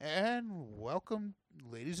welcome,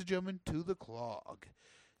 ladies and gentlemen, to the CLOG,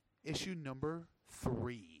 issue number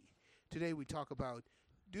 3. Today we talk about,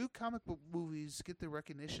 do comic book movies get the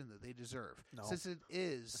recognition that they deserve? No. Since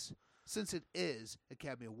it is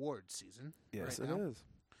Academy Awards season. Yes, right it now. is.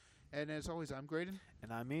 And as always, I'm Graydon,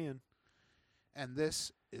 And I'm Ian. and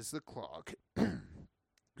this is the CLOG.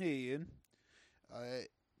 Hey, Ian.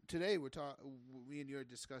 Today we and you are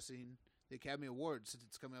discussing the Academy Awards since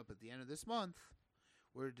it's coming up at the end of this month.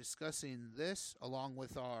 We're discussing this along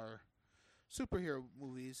with our superhero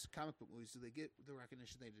movies, comic book movies. Do they get the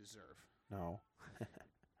recognition they deserve? No.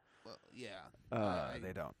 Well, yeah.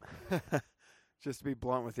 They don't. Just to be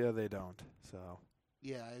blunt with you, they don't. So.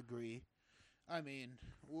 Yeah, I agree. I mean,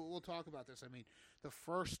 we'll talk about this. I mean, the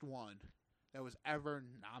first one that was ever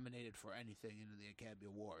nominated for anything in the Academy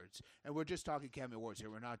Awards, and we're just talking Academy Awards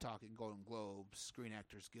here. We're not talking Golden Globes, Screen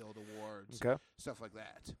Actors Guild Awards, Okay. stuff like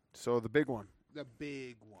that. So the big one. The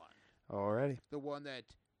big one. Alrighty. The one that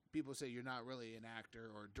people say you're not really an actor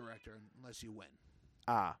or director unless you win.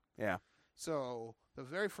 Ah, yeah. So the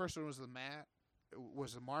very first one was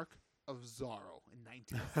the Mark of Zorro in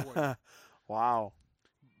 1940 Wow.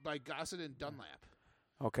 by Gossett and Dunlap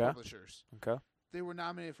Okay. publishers. Okay. They were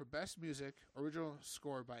nominated for Best Music, Original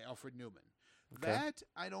Score by Alfred Newman. Okay. That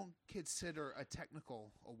I don't consider a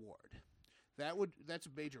technical award. That's a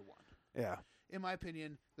major one. Yeah. In my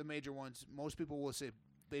opinion, the major ones, most people will say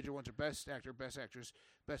major ones are Best Actor, Best Actress,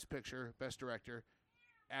 Best Picture, Best Director,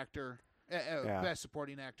 Best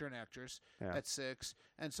Supporting Actor and Actress. Yeah. That's 6.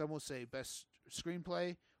 And some will say Best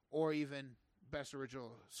Screenplay or even Best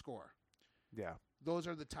Original Score. Yeah. Those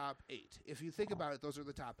are the top 8. If you think about it, those are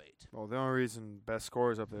the top 8. Well, the only reason best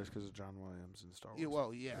score is up there is because of John Williams and Star Wars. Yeah,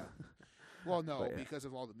 well, yeah. Well, no, But, yeah. because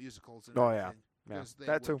of all the musicals and Oh, yeah. everything. Yeah. Because they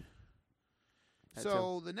That would- too. That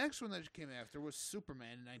So the next one that came after was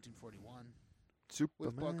Superman in 1941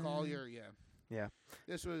 with Buck Superman. Collier. Yeah. Yeah.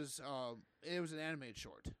 This was it was an animated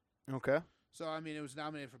short. Okay. So I mean, it was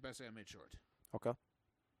nominated for Best Animated Short. Okay.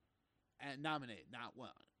 And nominated, not won.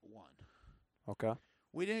 Okay.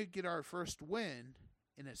 We didn't get our first win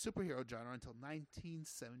in a superhero genre until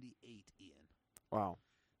 1978. Ian. Wow.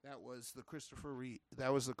 That was the Christopher Reeve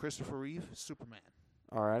Superman.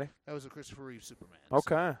 Alrighty. That was the Christopher Reeve Superman.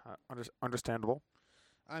 Okay. Understandable.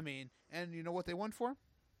 I mean, and you know what they won for?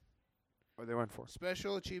 What they went for?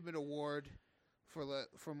 Special Achievement Award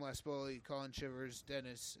from Les Bully, Colin Shivers,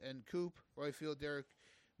 Dennis and Coop, Royfield, Derek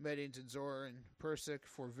Meddings, and Zoran Persic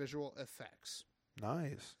for visual effects.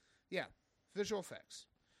 Nice. Yeah, visual effects.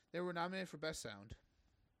 They were nominated for Best Sound,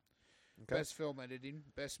 Okay. Best Film Editing,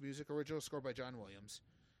 Best Music, Original Score by John Williams.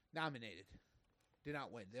 Nominated. Did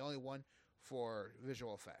not win. They only won for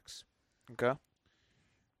visual effects. Okay.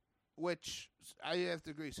 Which, I have to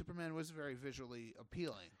agree, Superman was very visually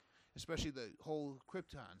appealing. Especially the whole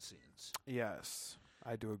Krypton scenes. Yes.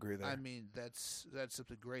 I do agree there. I mean, that's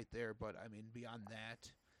something great there, but I mean, beyond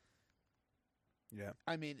that, yeah.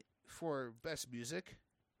 I mean, for Best Music,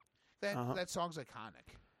 that song's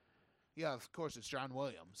iconic. Yeah, of course, it's John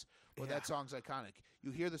Williams, but Yeah. that song's iconic.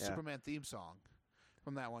 You hear the Yeah. Superman theme song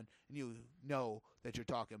from that one, and you know that you're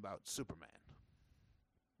talking about Superman.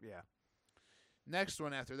 Yeah. Next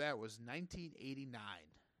one after that was 1989.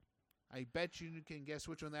 I bet you can guess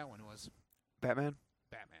which one that one was. Batman?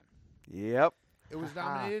 Batman. Yep. It was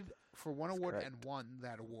Haha. nominated for one award correct. and won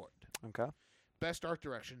that award. Okay. Best art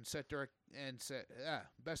direction,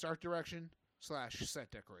 best art direction /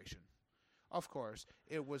 set decoration. Of course,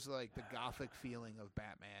 it was like the gothic feeling of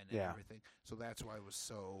Batman and Yeah. everything. So that's why it was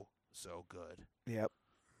so good. Yep.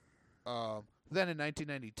 Then in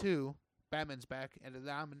 1992, Batman's back and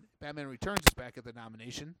Batman Returns is back at the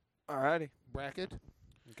nomination Alrighty. bracket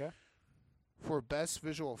Okay. for best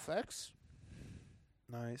visual effects,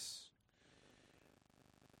 Nice.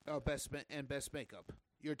 best makeup.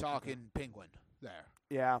 You're talking Penguin there.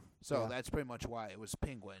 Yeah. So yeah. that's pretty much why it was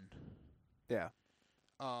Penguin. Yeah.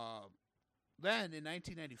 Then in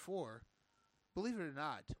 1994, believe it or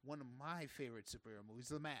not, one of my favorite superhero movies,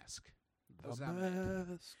 The Mask, was nominated.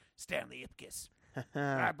 Mask. Stanley Ipkiss.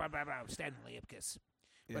 Stanley Ipkiss.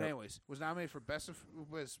 But Yep. anyways, was nominated for best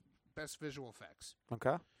visual effects,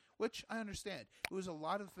 Okay. which I understand. It was a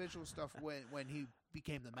lot of visual stuff when he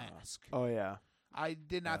became the Mask. Oh, yeah. I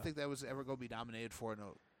did not Yeah. think that was ever going to be nominated for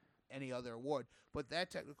any other award, but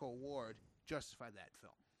that technical award justified that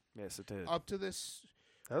film. Yes, it did. Up to this,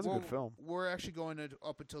 That was a good film. We're actually going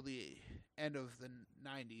up until the end of the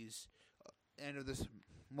 90s, end of this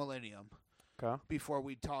millennium, Okay. before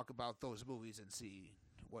we talk about those movies and see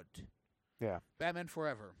what. Yeah. Batman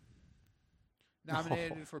Forever.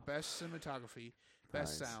 Nominated for Best Cinematography,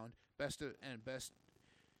 Best Nice. Sound, Best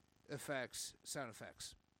effects, sound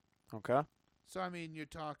effects. Okay. So, I mean, you're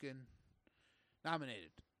talking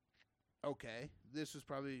nominated. Okay. This was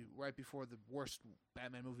probably right before the worst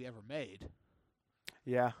Batman movie ever made.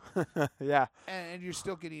 Yeah. Yeah. And you're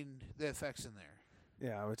still getting the effects in there.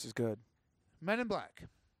 Yeah, which is good. Men in Black,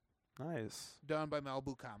 Nice. done by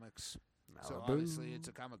Malibu Comics. So Malibu. obviously it's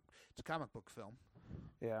a comic book film.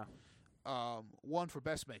 Yeah. Won for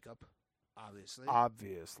best makeup, obviously.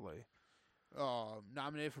 Obviously.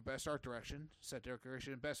 Nominated for best art direction, set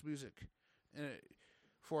decoration, and best music,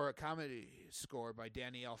 for a comedy score by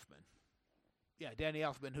Danny Elfman. Yeah, Danny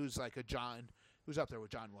Elfman, who's like who's up there with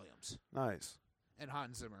John Williams Nice. and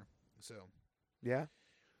Hans Zimmer. So, Yeah.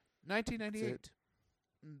 1998.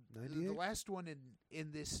 The 98? last one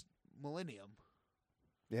in this millennium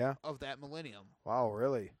Yeah. of that millennium Wow,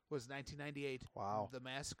 really? was 1998. Wow. The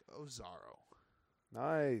Mask of Zorro.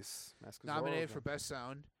 Nice. Mask of Nominated Zorro for again. best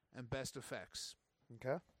sound and best effects.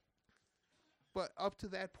 Okay. But up to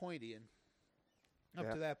that point, Ian,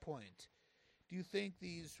 Yeah. to that point, do you think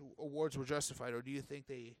these awards were justified, or do you think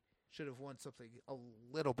they should have won something a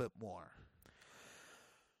little bit more?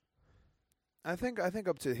 I think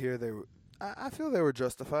up to here they were. I feel they were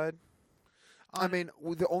justified. I mean,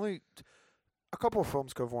 a couple of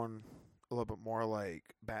films could have won a little bit more, like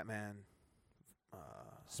Batman.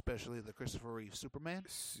 Especially the Christopher Reeve Superman.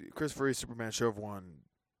 Christopher Reeve Superman should have won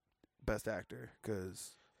Best Actor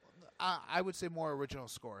because I would say more original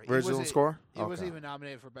score. original score. He was Okay. even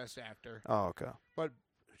nominated for best actor, Oh, okay. but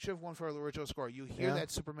should have won for the original score. You hear Yeah. that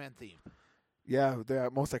Superman theme. Yeah, the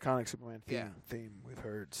most iconic Superman Yeah. theme we've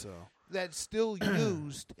heard. So That's still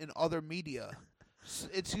used in other media.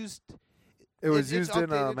 It's used. it was It's used in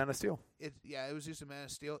updated. Man of Steel. It was used in Man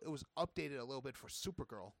of Steel. It was updated a little bit for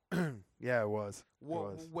Supergirl. Yeah, it was.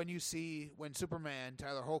 When Superman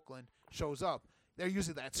Tyler Hoechlin shows up, they're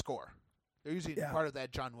using that score. They're using Yeah. part of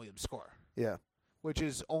that John Williams score, Yeah. which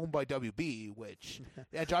is owned by WB. Which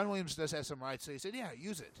John Williams does have some rights, so he said, "Yeah,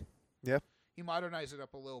 use it." Yeah. He modernized it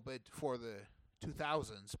up a little bit for the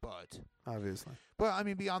 2000s, but Obviously. I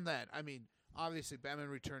mean beyond that, I mean obviously Batman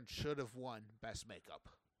Returns should have won best makeup.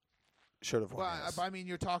 Should have won. Yes. But I mean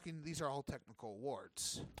you're talking these are all technical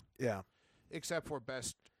awards. Yeah. Except for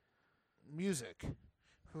best music.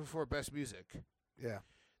 For best music. Yeah.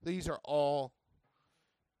 These are all,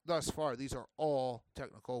 thus far, these are all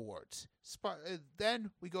technical awards.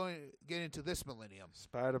 Then we go and get into this millennium.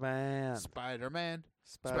 Spider-Man. Spider-Man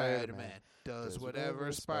Spider-Man does does whatever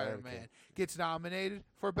whatever Spider-Man Spider can. gets nominated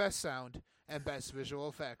for best sound and best visual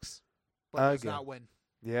effects. But does Again. not win.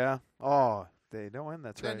 Yeah. Oh, they don't win.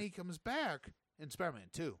 That's Then right. he comes back in Spider-Man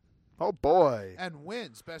 2 Oh boy. and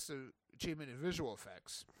wins best achievement in visual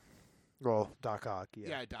effects. Well, Doc Ock. Yeah.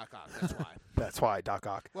 Yeah, Doc Ock, that's why. That's why Doc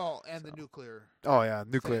Ock. Well, and the So. nuclear Oh yeah,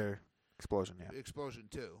 nuclear explosion. Yeah. explosion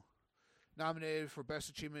too. Nominated for best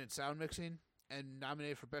achievement in sound mixing and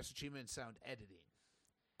nominated for best achievement in sound editing.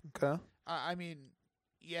 Okay. I mean,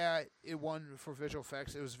 yeah, it won for visual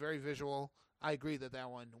effects. It was very visual. I agree that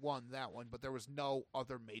one won that one, but there was no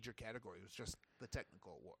other major category. It was just the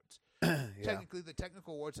technical awards. Yeah. Technically, the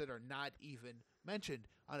technical awards that are not even mentioned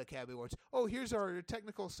on Academy Awards. Oh, here's our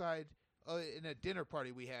technical side in a dinner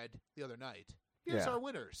party we had the other night. Here's Yeah. our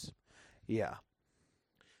winners. Yeah.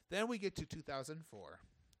 Then we get to 2004.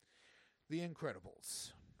 The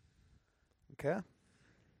Incredibles. Okay.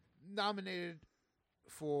 Nominated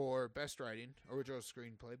for Best Writing, Original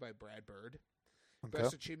Screenplay by Brad Bird. Okay.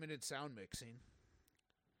 Best Achievement in Sound Mixing.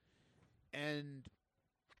 And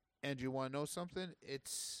you want to know something?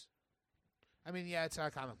 It's not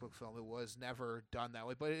a comic book film. It was never done that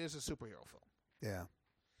way, but it is a superhero film. Yeah.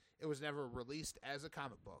 It was never released as a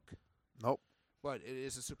comic book, Nope. but it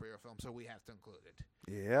is a superhero film, so we have to include it.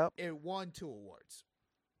 Yep. It won 2 awards.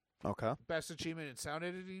 Okay. Best Achievement in Sound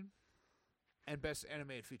Editing and Best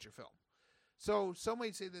Animated Feature Film. So some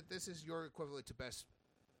might say that this is your equivalent to Best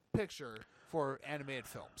Picture for animated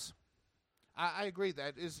films. I agree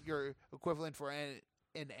that is your equivalent for an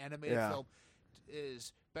animated Yeah. film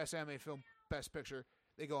is Best Animated Film, Best Picture.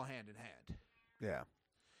 They go hand in hand. Yeah.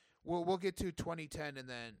 We'll get to 2010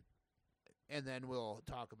 and then we'll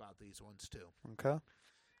talk about these ones too. Okay.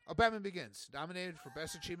 Batman Begins, nominated for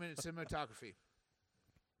Best Achievement in Cinematography.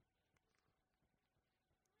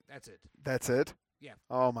 That's it. That's it. Yeah.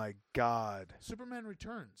 Oh my God. Superman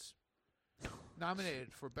Returns,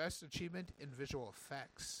 nominated for Best Achievement in Visual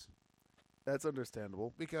Effects That's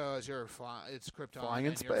understandable. because it's Krypton Flying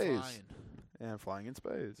in and you're space. flying. And flying in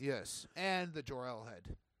space. Yes, and the Jor-El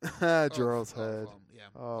head. Jorel's Of, head. yeah.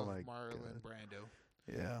 Oh of my Marlon God. Brando.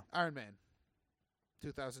 Yeah. Iron Man,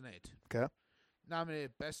 2008. Okay.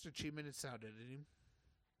 Nominated Best Achievement in Sound Editing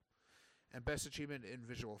and Best Achievement in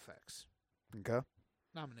Visual Effects. Okay.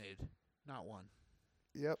 Nominated. Not one.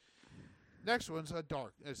 Yep. Next one's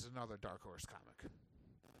is another Dark Horse comic.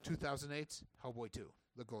 2008's Hellboy 2,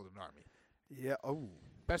 The Golden Army. Yeah. Oh.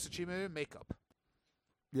 Best achievement in makeup.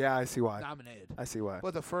 Yeah, I see why. Nominated. I see why.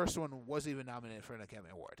 But the first one wasn't even nominated for an Academy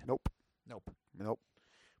Award. Nope.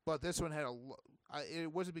 But this one had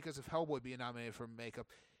it wasn't because of Hellboy being nominated for makeup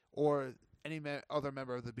or any other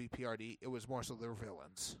member of the BPRD. It was more so their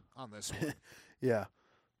villains on this one. Yeah.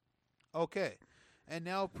 Okay. And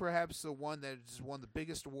now perhaps the one that is one of the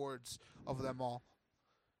biggest awards of them all.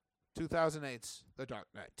 2008's The Dark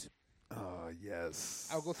Knight. Oh, yes.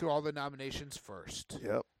 I'll go through all the nominations first.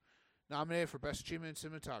 Yep. Nominated for Best Achievement in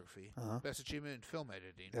Cinematography, Uh-huh. Best Achievement in Film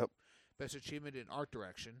Editing, Yep. Best Achievement in Art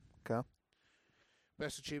Direction, Okay.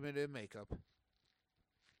 Best Achievement in Makeup,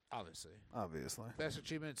 obviously, Best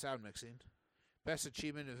Achievement in Sound Mixing, Best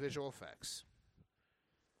Achievement in Visual Effects,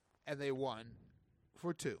 and they won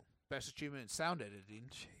for 2. Best Achievement in Sound Editing,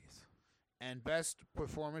 Jeez. and Best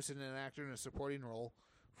Performance in an Actor in a Supporting Role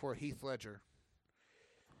for Heath Ledger.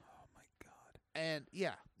 Oh, my God. And,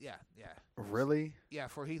 yeah. Really? Yeah,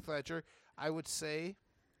 for Heath Ledger, I would say,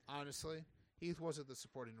 honestly, Heath wasn't the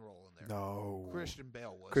supporting role in there. No. Christian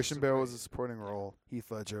Bale was. Christian Bale was a supporting role. Heath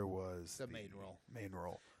Ledger was the main role. Main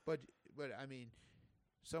role. But I mean,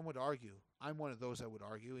 some would argue, I'm one of those that would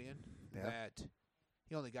argue, Ian, that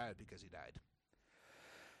he only got it because he died.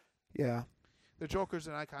 Yeah. The Joker's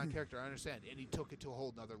an iconic character, I understand, and he took it to a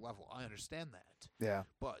whole nother level. I understand that. Yeah.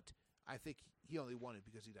 But I think he only won it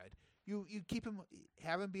because he died. You keep him,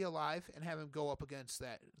 have him be alive, and have him go up against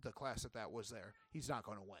the class that was there. He's not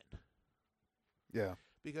going to win. Yeah.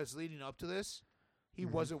 Because leading up to this, he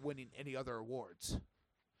wasn't winning any other awards.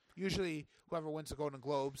 Usually, whoever wins the Golden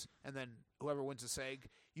Globes and then whoever wins the SAG,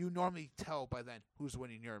 you normally tell by then who's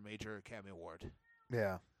winning your major Academy Award.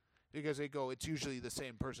 Yeah. Because it's usually the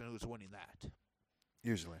same person who's winning that.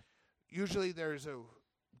 Usually There's a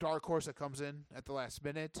dark horse that comes in at the last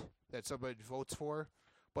minute that somebody votes for,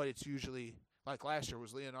 but it's usually, like last year,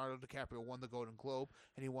 was Leonardo DiCaprio won the Golden Globe,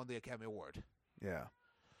 and he won the Academy Award. Yeah.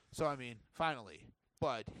 So, I mean, finally.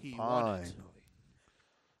 But he won it.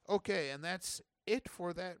 Okay, and that's it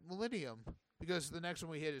for that millennium, because the next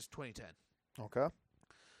one we hit is 2010. Okay.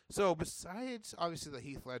 So, besides, obviously, the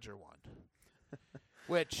Heath Ledger one,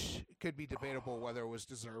 which could be debatable whether it was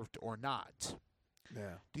deserved or not.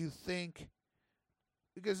 Yeah. Do you think,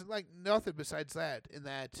 because, like, nothing besides that in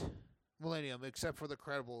that millennium, except for The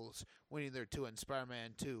Credibles winning their 2 and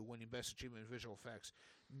Spider-Man 2 winning Best Achievement in Visual Effects,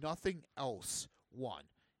 nothing else won.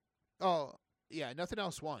 Oh, yeah, nothing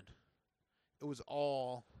else won. It was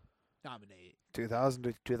all nominated. 2000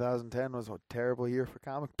 to 2010 was a terrible year for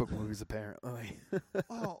comic book movies, apparently.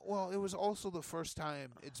 Oh, well, it was also the first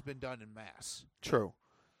time it's been done in mass. True.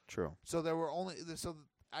 So there were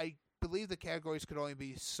I believe the categories could only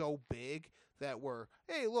be so big that were,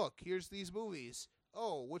 hey, look, here's these movies.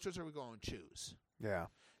 Oh, which ones are we going to choose? Yeah.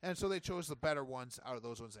 And so they chose the better ones out of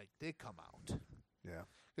those ones that did come out. Yeah.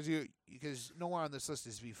 Because nowhere on this list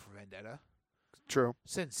is V for Vendetta. True.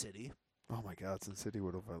 Sin City. Oh my God, Sin City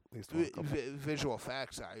would have at least won a couple. Visual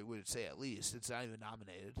Effects, I would say at least. It's not even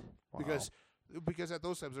nominated. Wow. Because at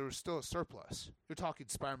those times there was still a surplus. You're talking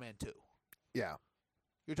Spider-Man 2. Yeah.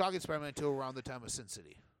 You're talking Spider-Man 2 around the time of Sin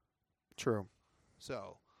City. True.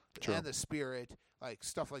 So, True. And The Spirit, like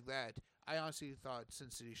stuff like that. I honestly thought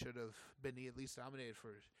Sin City should have been at least nominated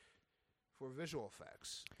for visual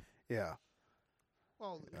effects. Yeah.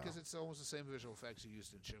 Well, because it's almost the same visual effects you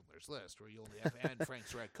used in Schindler's List, where you only have Anne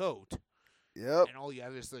Frank's red coat. Yep. And all you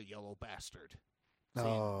have is the yellow bastard. The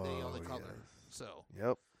only color. Yes. So.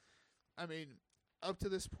 Yep. I mean, up to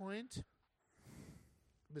this point,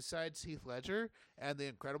 besides Heath Ledger and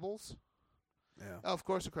The Incredibles, of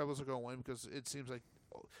course The Incredibles are going to win because it seems like,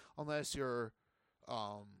 unless you're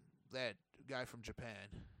that guy from Japan,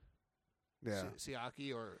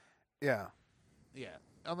 Siaki or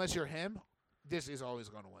unless you're him, Disney's always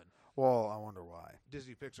going to win. Well, I wonder why.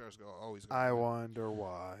 Disney Pixar's always going to win. I wonder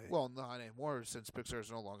why. Well, not anymore since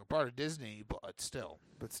Pixar's no longer part of Disney, but still.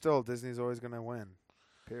 But still, Disney's always going to win.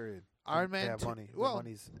 Period. Iron Man. They have money. Well, the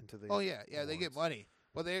money's into the. Oh yeah, they get money.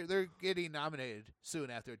 Well, they're getting nominated soon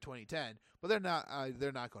after 2010, but they're not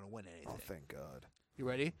going to win anything. Oh, thank God. You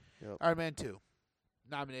ready? Yep. Iron Man 2,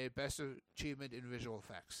 nominated Best Achievement in Visual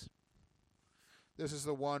Effects. This is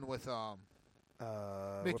the one with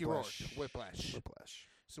Mickey Rourke, Whiplash.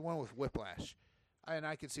 It's the one with Whiplash, and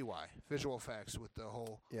I can see why. Visual effects with the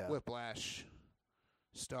whole Whiplash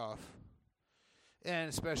stuff, and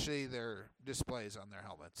especially their displays on their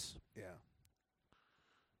helmets. Yeah.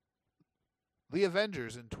 The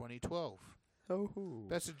Avengers in 2012. Oh.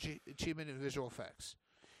 Best Achievement in Visual Effects.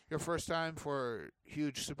 Your first time for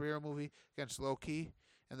huge superhero movie against Loki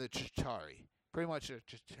and the Chitauri. Pretty much,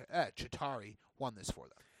 Chitauri won this for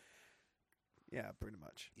them. Yeah, pretty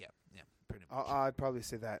much. Yeah, pretty much. I'd probably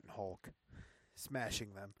say that in Hulk.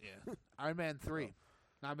 Smashing them. Yeah. Iron Man 3,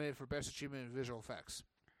 nominated for Best Achievement in Visual Effects.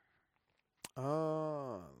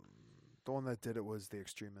 The one that did it was The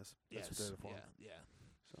Extremist. That's Yes. what did it for. Yeah.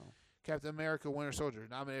 So Captain America Winter Soldier,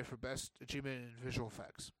 nominated for Best Achievement in Visual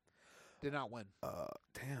Effects. Did not win.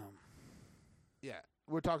 damn. Yeah.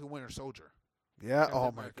 We're talking Winter Soldier. Yeah. Captain Oh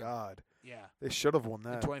America. my God. Yeah. They should have won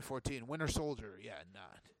In that. 2014. Winter Soldier,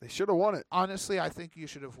 not. They should have won it. Honestly, I think you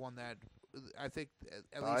should have won that. I think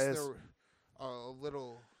at least Bias. there were a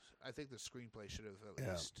little. I think the screenplay should have at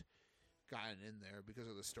Yeah. least gotten in there because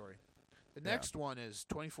of the story. The next one is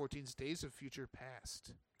 2014's Days of Future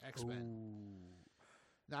Past. X-Men. Ooh.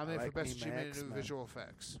 Nominated I for like Best me Achievement in X-Men. Visual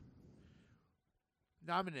Effects.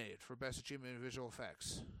 Nominated for Best Achievement in Visual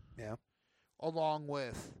Effects. Yeah. Along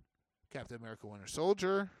with Captain America Winter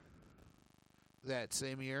Soldier that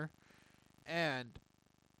same year and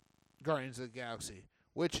Guardians of the Galaxy,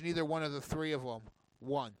 which neither one of the three of them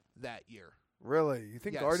won that year. Really? You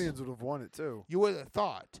think Yes. Guardians would have won it too? You would have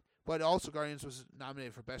thought, but also Guardians was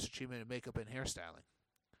nominated for Best Achievement in Makeup and Hairstyling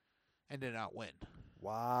and did not win.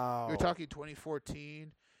 Wow. You're talking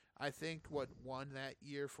 2014. I think what won that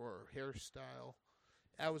year for hairstyle.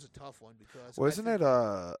 That was a tough one because Wasn't it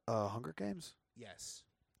Hunger Games? Yes.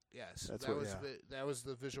 That's that what- was yeah. that was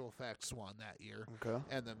the visual effects one that year Okay.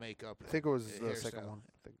 and the makeup. I think it was and the second hairstyle. one.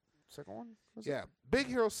 I think second one? Was Yeah, It? Big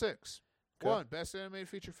Hero 6 Okay. won Best Animated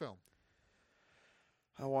Feature Film.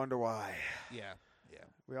 I wonder why. Yeah.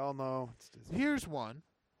 We all know it's Disney. Here's one.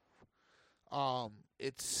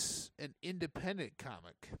 It's an independent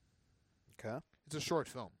comic. Okay. It's a short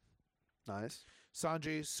film. Nice.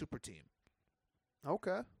 Sanjay's Super Team.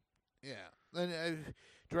 Okay. Yeah. And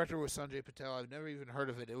director was Sanjay Patel. I've never even heard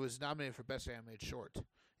of it. It was nominated for Best Animated Short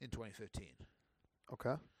in 2015.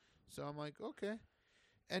 Okay. So I'm like, okay.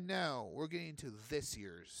 And now we're getting to this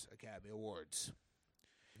year's Academy Awards.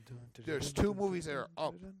 There's two movies that are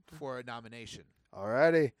up for a nomination.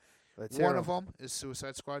 Alrighty. Let's hear One of them is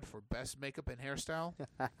Suicide Squad for Best Makeup and Hairstyle,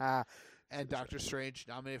 them. and Doctor Strange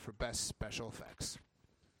nominated for Best Special Effects.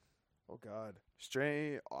 Oh God.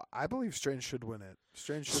 Strange. I believe Strange should win it.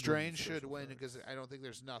 Strange Should win because I don't think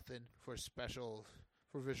there's nothing for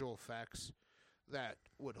visual effects that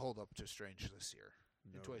would hold up to Strange this year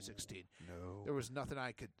in 2016. No. There was nothing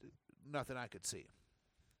I could see.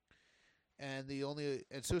 And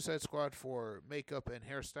Suicide Squad for makeup and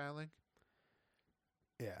hairstyling.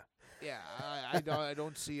 Yeah. Yeah, I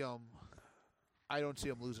don't see them. I don't see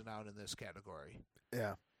them losing out in this category.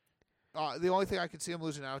 Yeah. The only thing I could see them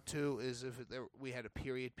losing out to is if we had a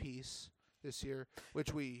period piece this year,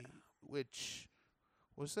 which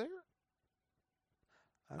was there?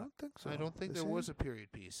 I don't think so. I don't think This there year? was a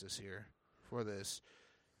period piece this year for this.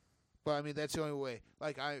 But I mean, that's the only way.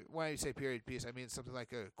 Like when I say period piece, I mean something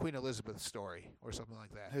like a Queen Elizabeth story or something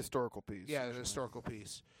like that. Historical piece. Yeah, a actually. historical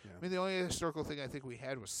piece. Yeah. I mean, the only historical thing I think we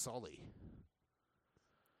had was Sully.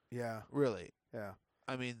 Yeah. Really. Yeah.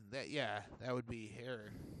 I mean, that would be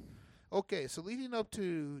hair. Okay, so leading up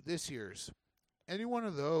to this year's, any one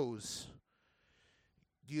of those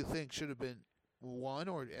do you think should have been won,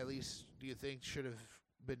 or at least do you think should have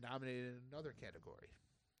been nominated in another category?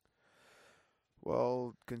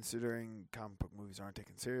 Well, considering comic book movies aren't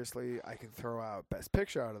taken seriously, I can throw out Best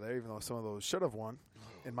Picture out of there, even though some of those should have won.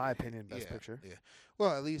 In my opinion, Best Picture. Yeah.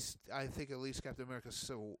 Well, I think Captain America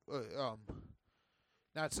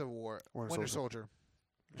not Civil War, Winter Soldier.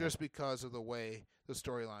 Yeah. Just because of the way the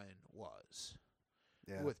storyline was.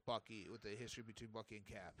 Yeah. With Bucky, with the history between Bucky and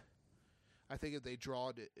Cap. I think if they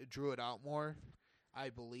drew it out more, I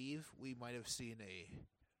believe we might have seen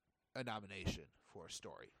a nomination for a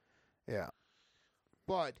story. Yeah.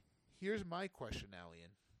 But here's my question now, Ian.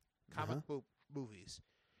 Comic book movies,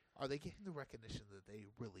 are they getting the recognition that they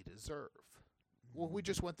really deserve? Well, we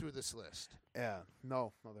just went through this list. Yeah.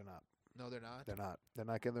 No, they're not. No, they're not. They're not. They're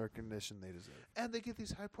not getting the recognition they deserve. And they get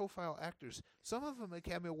these high-profile actors. Some of them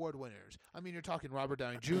Academy Award winners. I mean, you're talking Robert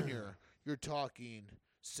Downey Jr., you're talking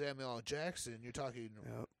Samuel L. Jackson, you're talking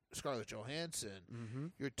Scarlett Johansson, Mm-hmm.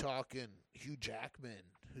 you're talking Hugh Jackman,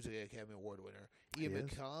 who's an Academy Award winner, Ian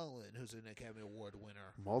McKellen, who's an Academy Award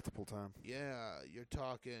winner. Multiple times. Yeah, you're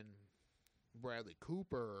talking Bradley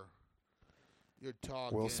Cooper. You're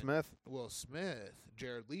talking Will Smith.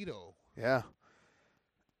 Jared Leto. Yeah.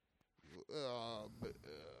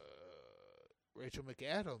 Rachel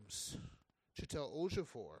McAdams, Chiwetel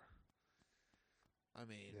Ejiofor. I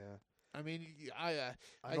mean, Yeah. I mean, I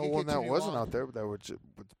know could one that continue wasn't on. out there, but that would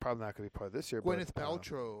probably not going to be part of this year. Gwyneth but,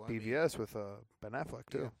 Paltrow. I mean, BVS with Ben Affleck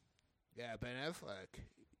too. yeah, Ben Affleck.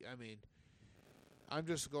 I mean, I'm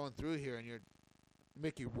just going through here, and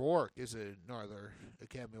Mickey Rourke is another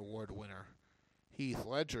Academy Award winner. Heath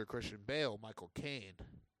Ledger, Christian Bale, Michael Caine.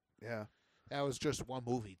 Yeah, That was just one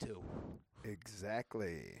movie too.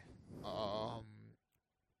 exactly.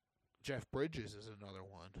 Jeff Bridges is another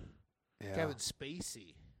one. Yeah, Kevin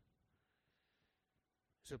Spacey.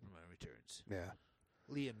 Superman Returns. yeah.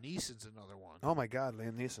 Liam Neeson's another one. Oh my God,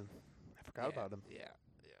 Liam Neeson. I forgot about him. Yeah.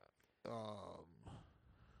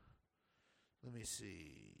 Let me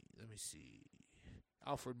see.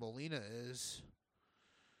 Alfred Molina is.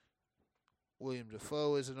 William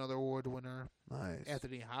Dafoe is another award winner. Nice.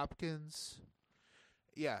 Anthony Hopkins.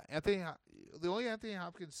 Yeah, the only Anthony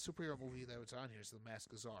Hopkins superhero movie that was on here is The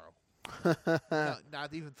Mask of Zorro. No,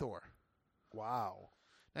 not even Thor. Wow.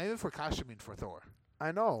 Not even for costuming for Thor.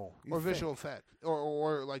 I know. Or visual effect.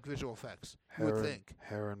 Or like visual effects. You would think.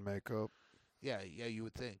 Hair and makeup. Yeah, you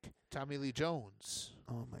would think. Tommy Lee Jones.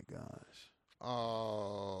 Oh my gosh.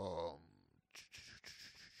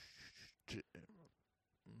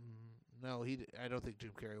 No, I don't think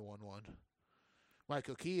Jim Carrey won one.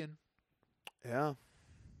 Michael Keaton. Yeah.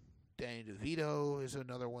 Danny DeVito is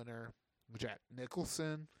another winner. Jack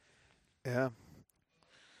Nicholson. Yeah.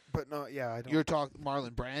 But no, yeah, I don't. You're talking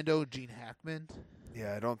Marlon Brando, Gene Hackman.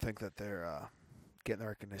 Yeah, I don't think that they're getting the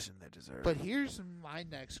recognition they deserve. But here's my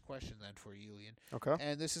next question then for you, Ian. Okay.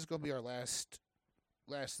 And this is going to be our last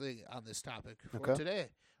thing on this topic for Okay. today.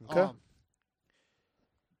 Okay.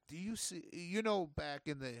 Do you see? Back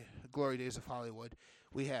in the glory days of Hollywood,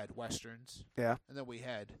 we had westerns. Yeah. And then we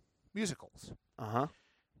had musicals. Uh-huh.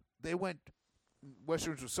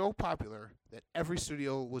 Westerns were so popular that every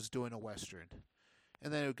studio was doing a western,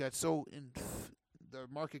 and then it got the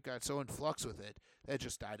market got so in flux with it that it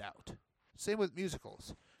just died out. Same with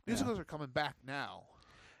musicals. Musicals are coming back now.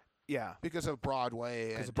 Yeah. Because of Broadway.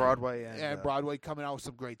 Because of Broadway and Broadway coming out with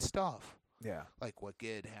some great stuff. Yeah. Like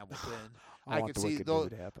Wicked, Hamilton. I could see those.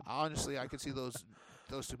 Honestly, I could see those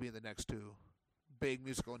two being the next two big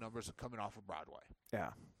musical numbers coming off of Broadway. Yeah.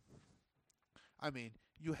 I mean,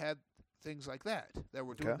 you had things like that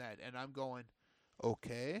were doing that, and I'm going,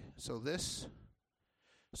 okay, so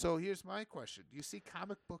here's my question. Do you see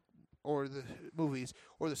comic book or the movies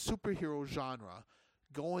or the superhero genre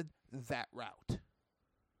going that route?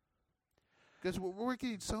 Because we're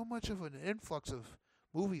getting so much of an influx of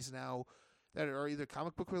movies now that are either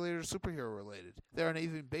comic book related or superhero related. They aren't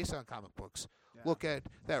even based on comic books. Yeah. Look at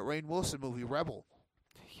that Rainn Wilson movie, Rebel.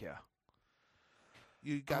 Yeah.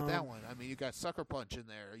 You got that one. I mean, you got Sucker Punch in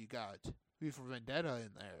there. You got V for Vendetta in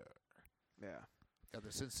there. Yeah. Got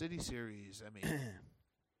the Sin City series. I mean,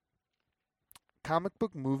 comic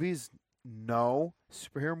book movies, no.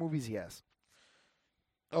 Superhero movies, yes.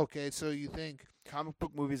 Okay, so you think comic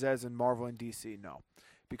book movies, as in Marvel and DC, no,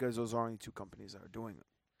 because those are only two companies that are doing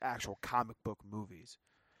actual comic book movies.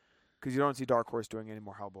 Because you don't see Dark Horse doing any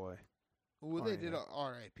more Hellboy. Well, they did a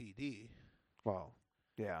R.I.P.D. Well,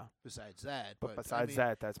 yeah. Besides that, but besides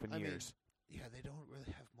that, that's been years. Yeah, they don't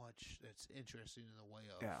really have much that's interesting in the way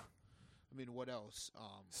of. Yeah. I mean, what else?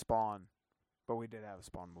 Spawn, but we did have a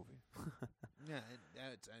Spawn movie. Yeah,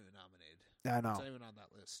 it's not even nominated. I know. It's not even on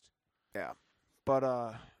that list. Yeah, but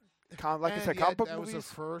like I said, comic book movies. That was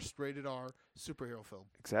the first rated R superhero film.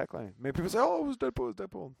 Exactly. Maybe people say, "Oh, it was Deadpool." It was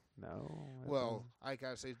Deadpool. No. Well, I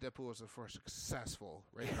gotta say, Deadpool was the first successful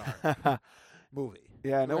rated R movie.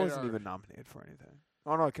 Yeah, and it wasn't even nominated for anything.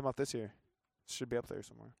 Oh no, it came out this year. It should be up there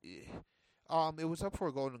somewhere. Yeah. It was up for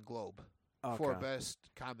a Golden Globe for best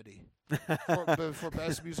comedy, for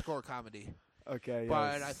best musical or comedy. Okay.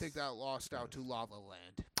 But yes. I think that lost out to La La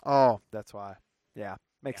Land. Oh, that's why. Yeah,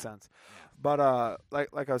 makes sense. Yeah. But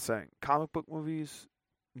like I was saying, comic book movies,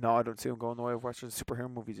 no, I don't see them going the way of Western.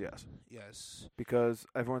 Superhero movies, yes. Yes. Because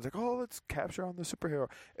everyone's like, oh, let's capture on the superhero.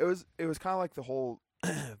 It was kind of like the whole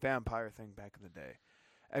vampire thing back in the day.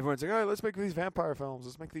 Everyone's like, all right, let's make these vampire films.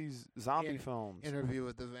 Let's make these zombie films. Interview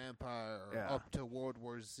with the Vampire, Yeah. up to World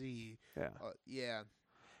War Z. Yeah. Yeah.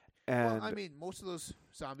 And well, I mean, most of those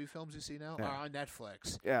zombie films you see now are on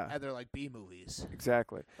Netflix. Yeah. And they're like B movies.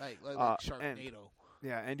 Exactly. Like Sharknado.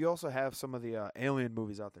 And you also have some of the alien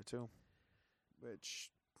movies out there too,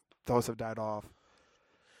 which those have died off.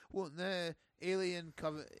 Well, the Alien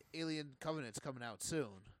Covenant's coming out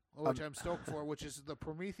soon, which I'm stoked for, which is the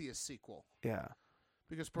Prometheus sequel. Yeah.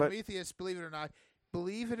 Because Prometheus, believe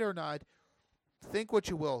it or not, think what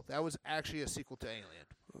you will, that was actually a sequel to Alien.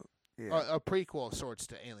 Yeah. A prequel of sorts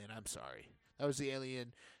to Alien, I'm sorry. That was the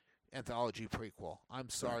Alien anthology prequel. I'm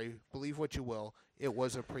sorry. Believe what you will. It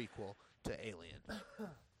was a prequel to Alien.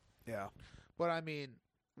 Yeah. But, I mean,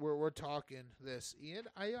 we're talking this. Ian,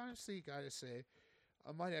 I honestly got to say,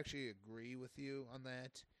 I might actually agree with you on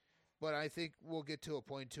that. But I think we'll get to a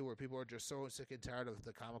point, too, where people are just so sick and tired of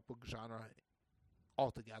the comic book genre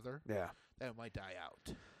altogether Yeah. that it might die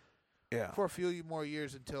out. Yeah. For a few more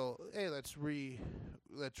years until, hey, let's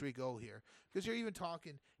re-go here. Because you're even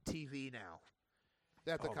talking TV now.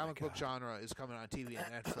 That the comic book genre is coming on TV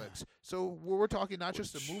and Netflix. So we're talking not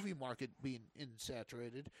just the movie market being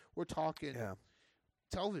insaturated. We're talking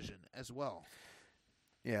television as well.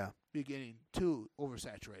 Yeah. Beginning to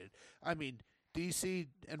oversaturated. I mean, DC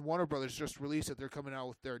and Warner Brothers just released that they're coming out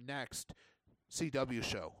with their next CW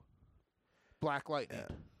show, Black Lightning.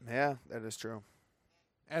 Yeah, that is true.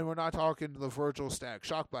 And we're not talking the Virgil Stack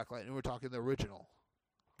Shock Black Lightning. We're talking the original.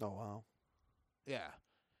 Oh, wow. Yeah.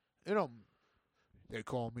 You know, they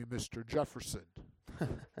call me Mr. Jefferson.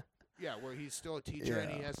 Yeah, where he's still a teacher and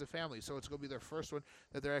he has a family. So it's going to be their first one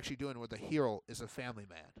that they're actually doing where the hero is a family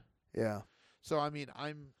man. Yeah. So, I mean,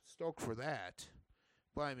 I'm stoked for that.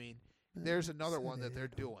 But, I mean, there's another one that they're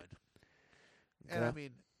doing. And,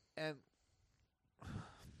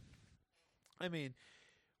 I mean,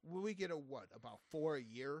 will we get about 4 a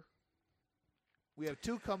year? We have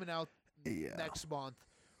 2 coming out next month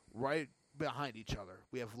right behind each other.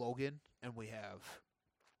 We have Logan and we have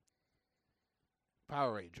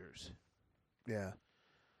Power Rangers. Yeah.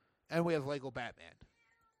 And we have Lego Batman.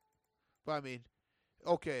 But, I mean,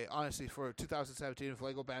 okay, honestly, for 2017, if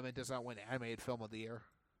Lego Batman does not win Animated Film of the Year,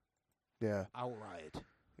 I'll riot.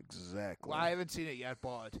 Exactly. Well, I haven't seen it yet,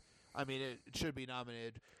 but, I mean, it should be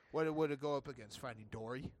nominated. What would it go up against? Finding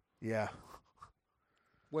Dory? Yeah.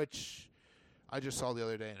 Which I just saw the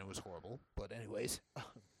other day, and it was horrible. But anyways.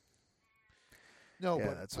 No,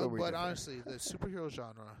 but honestly, the superhero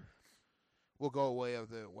genre will go away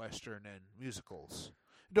of the Western and musicals.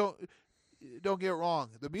 Don't get it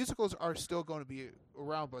wrong. The musicals are still going to be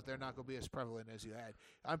around, but they're not going to be as prevalent as you had.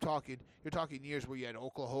 You're talking years where you had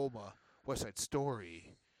Oklahoma, West Side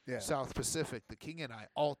Story, South Pacific, The King and I,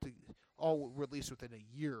 all released within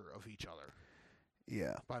a year of each other.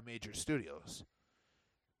 Yeah. By major studios.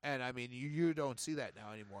 And, I mean, you don't see that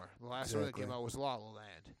now anymore. The last one that came out was La La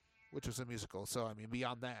Land, which was a musical. So, I mean,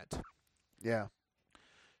 beyond that. Yeah.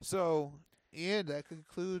 So, Ian, that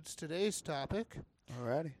concludes today's topic.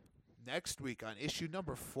 Alrighty. Next week on issue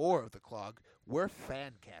number 4 of the CLOG, we're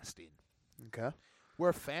fan casting. Okay.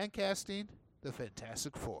 We're fan casting the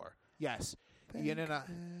Fantastic Four. Yes. Ian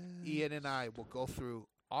and I will go through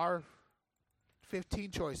our 15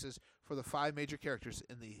 choices for the 5 major characters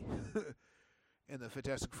in the in the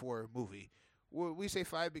Fantastic Four movie. We say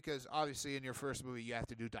 5 because obviously in your first movie you have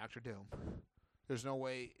to do Doctor Doom. There's no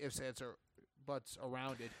way ifs, ands, or buts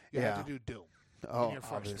around it. You have to do Doom. Oh,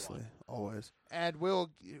 obviously, always. And we'll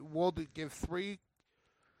give 3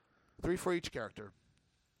 for each character.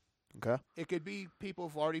 Okay. It could be people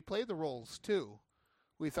who've already played the roles too.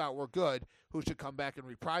 We thought were good, who should come back and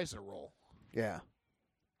reprise their role. Yeah.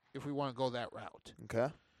 If we want to go that route.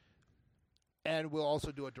 Okay. And we'll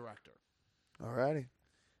also do a director. Alrighty.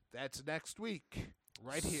 That's next week.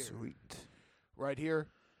 Right here. Sweet. Right here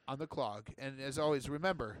on the CLOG. And as always,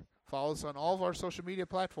 remember, follow us on all of our social media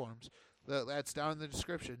platforms. That's down in the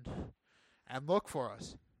description. And look for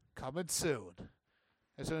us. Coming soon.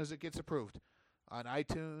 As soon as it gets approved. On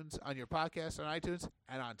iTunes, on your podcast on iTunes,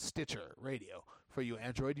 and on Stitcher Radio for you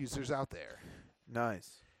Android users out there.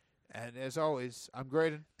 Nice. And as always, I'm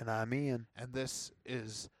Graydon. And I'm Ian. And this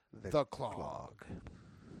is The CLOG.